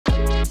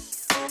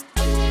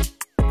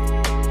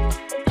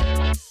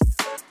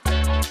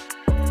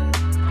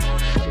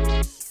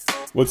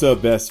What's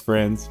up, best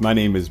friends? My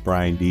name is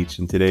Brian Deach,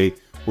 and today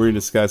we're going to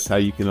discuss how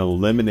you can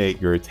eliminate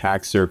your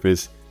attack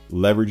surface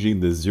leveraging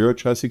the Zero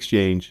Trust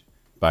Exchange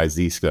by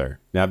Zscaler.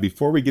 Now,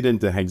 before we get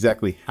into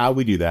exactly how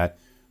we do that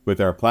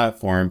with our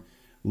platform,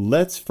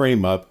 let's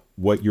frame up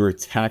what your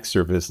attack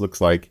surface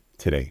looks like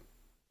today.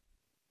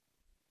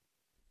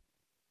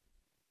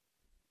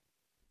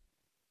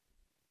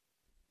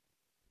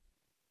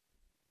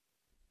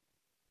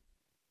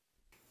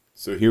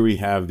 So here we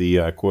have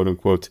the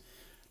quote-unquote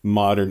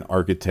modern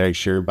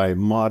architecture. By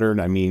modern,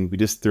 I mean we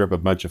just threw up a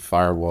bunch of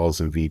firewalls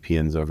and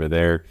VPNs over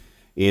there.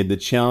 And the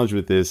challenge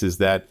with this is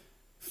that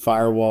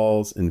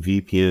firewalls and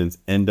VPNs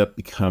end up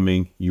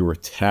becoming your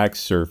attack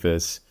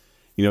surface.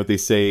 You know what they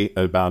say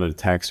about an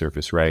attack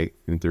surface, right?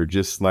 And they're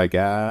just like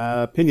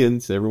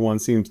opinions. Everyone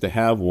seems to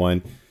have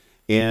one.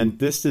 And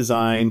this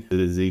design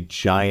is a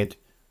giant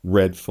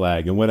red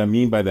flag. And what I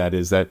mean by that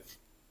is that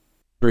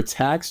your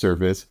attack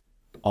surface,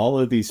 all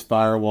of these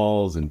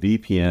firewalls and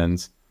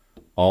VPNs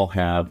all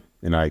have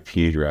an IP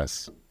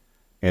address.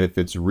 And if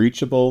it's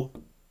reachable,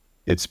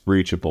 it's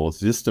breachable. It's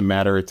just a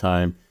matter of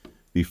time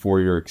before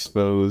you're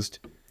exposed.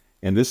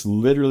 And this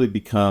literally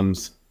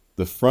becomes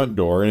the front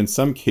door, and in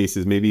some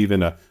cases, maybe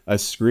even a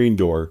screen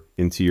door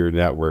into your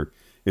network.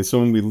 And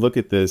so when we look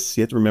at this,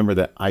 you have to remember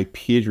that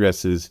IP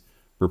addresses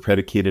were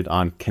predicated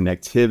on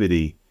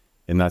connectivity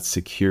and not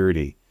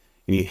security.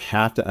 And you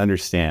have to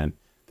understand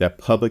that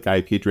public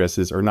IP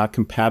addresses are not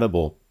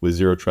compatible with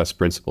zero trust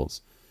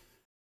principles.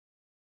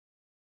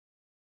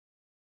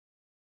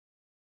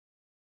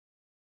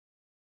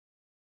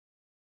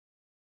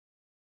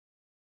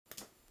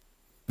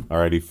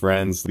 Alrighty,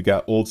 friends, we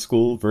got old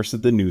school versus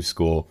the new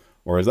school,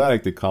 or as I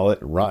like to call it,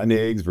 rotten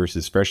eggs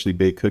versus freshly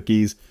baked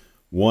cookies.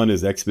 One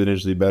is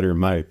exponentially better in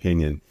my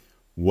opinion.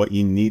 What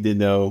you need to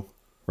know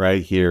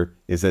right here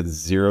is that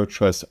zero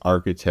trust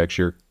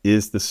architecture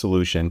is the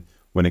solution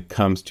when it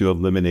comes to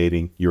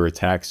eliminating your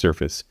attack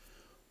surface.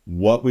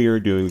 What we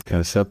are doing is kind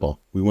of simple.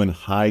 We want to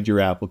hide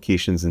your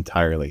applications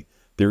entirely.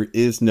 There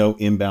is no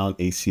inbound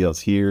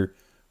ACLs here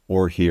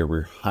or here.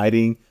 We're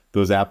hiding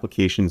those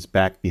applications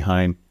back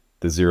behind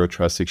the Zero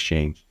Trust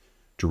Exchange.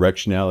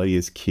 Directionality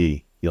is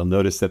key. You'll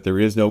notice that there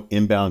is no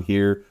inbound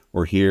here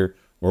or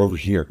over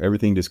here.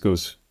 Everything just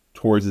goes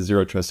towards the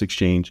Zero Trust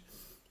Exchange.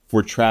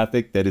 For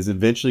traffic that is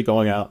eventually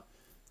going out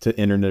to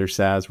internet or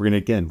SaaS, we're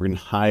gonna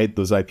hide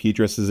those IP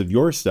addresses of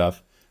your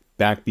stuff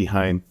back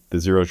behind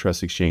the Zero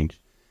Trust Exchange.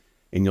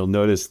 And you'll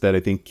notice that I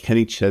think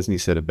Kenny Chesney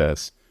said it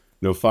best.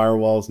 No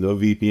firewalls, no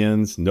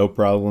VPNs, no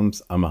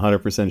problems. I'm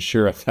 100%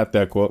 sure I got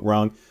that quote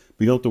wrong.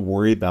 We don't have to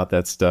worry about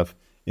that stuff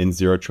in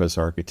Zero Trust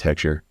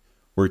architecture.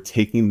 We're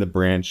taking the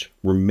branch,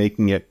 we're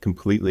making it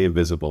completely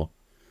invisible.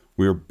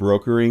 We're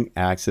brokering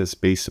access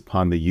based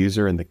upon the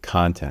user and the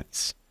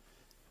contents.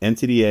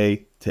 Entity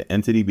A to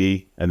entity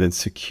B, and then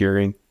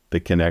securing the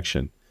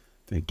connection.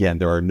 Again,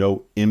 there are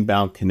no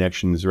inbound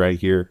connections right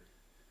here.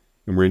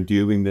 And we're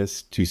doing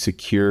this to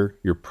secure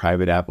your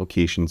private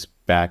applications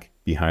back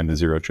behind the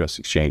Zero Trust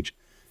Exchange.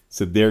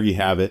 So there you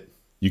have it.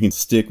 You can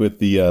stick with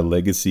the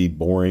legacy,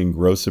 boring,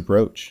 gross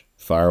approach.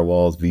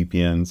 Firewalls,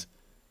 VPNs,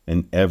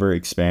 an ever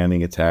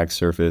expanding attack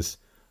surface,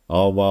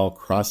 all while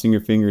crossing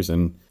your fingers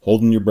and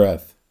holding your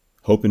breath,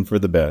 hoping for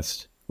the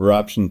best. Or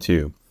option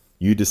two,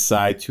 you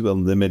decide to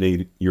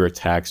eliminate your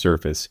attack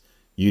surface.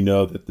 You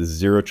know that the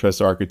Zero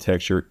Trust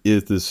architecture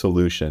is the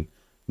solution.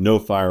 No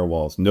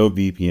firewalls, no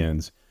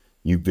VPNs.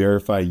 You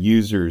verify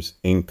users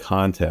in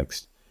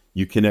context.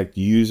 You connect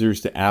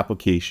users to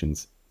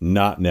applications,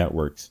 not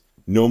networks.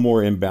 No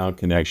more inbound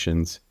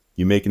connections.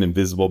 You make an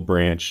invisible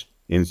branch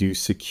and you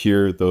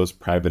secure those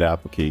private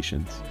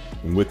applications.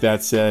 And with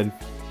that said,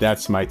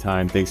 that's my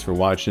time. Thanks for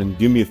watching.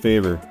 Do me a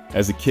favor,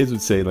 as the kids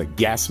would say, like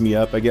gas me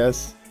up, I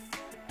guess.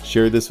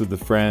 Share this with a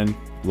friend,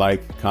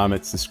 like,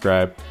 comment,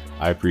 subscribe.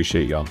 I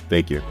appreciate y'all.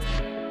 Thank you.